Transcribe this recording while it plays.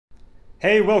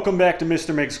Hey, welcome back to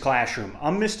Mr. Mig's Classroom.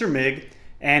 I'm Mr. Mig,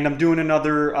 and I'm doing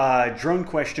another drone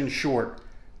question short.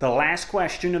 The last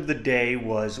question of the day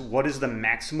was, what is the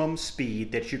maximum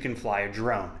speed that you can fly a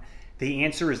drone? The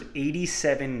answer is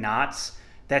 87 knots.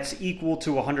 That's equal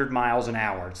to 100 miles an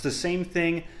hour. It's the same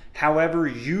thing. However,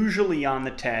 usually on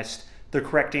the test, the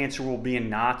correct answer will be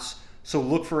in knots. So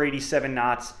look for 87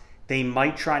 knots. They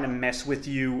might try to mess with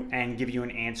you and give you an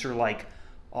answer like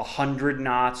 100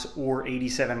 knots or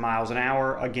 87 miles an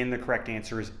hour. Again, the correct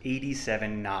answer is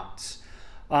 87 knots.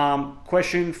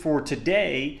 Question for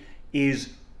today is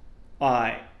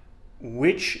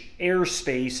which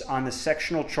airspace on the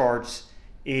sectional charts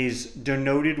is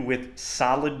denoted with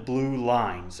solid blue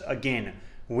lines? Again,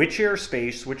 which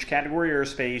airspace, which category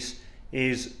airspace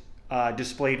is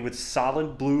displayed with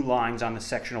solid blue lines on the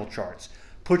sectional charts?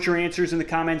 Put your answers in the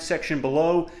comments section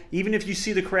below. Even if you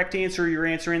see the correct answer or your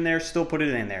answer in there, still put it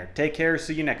in there. Take care.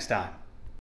 See you next time.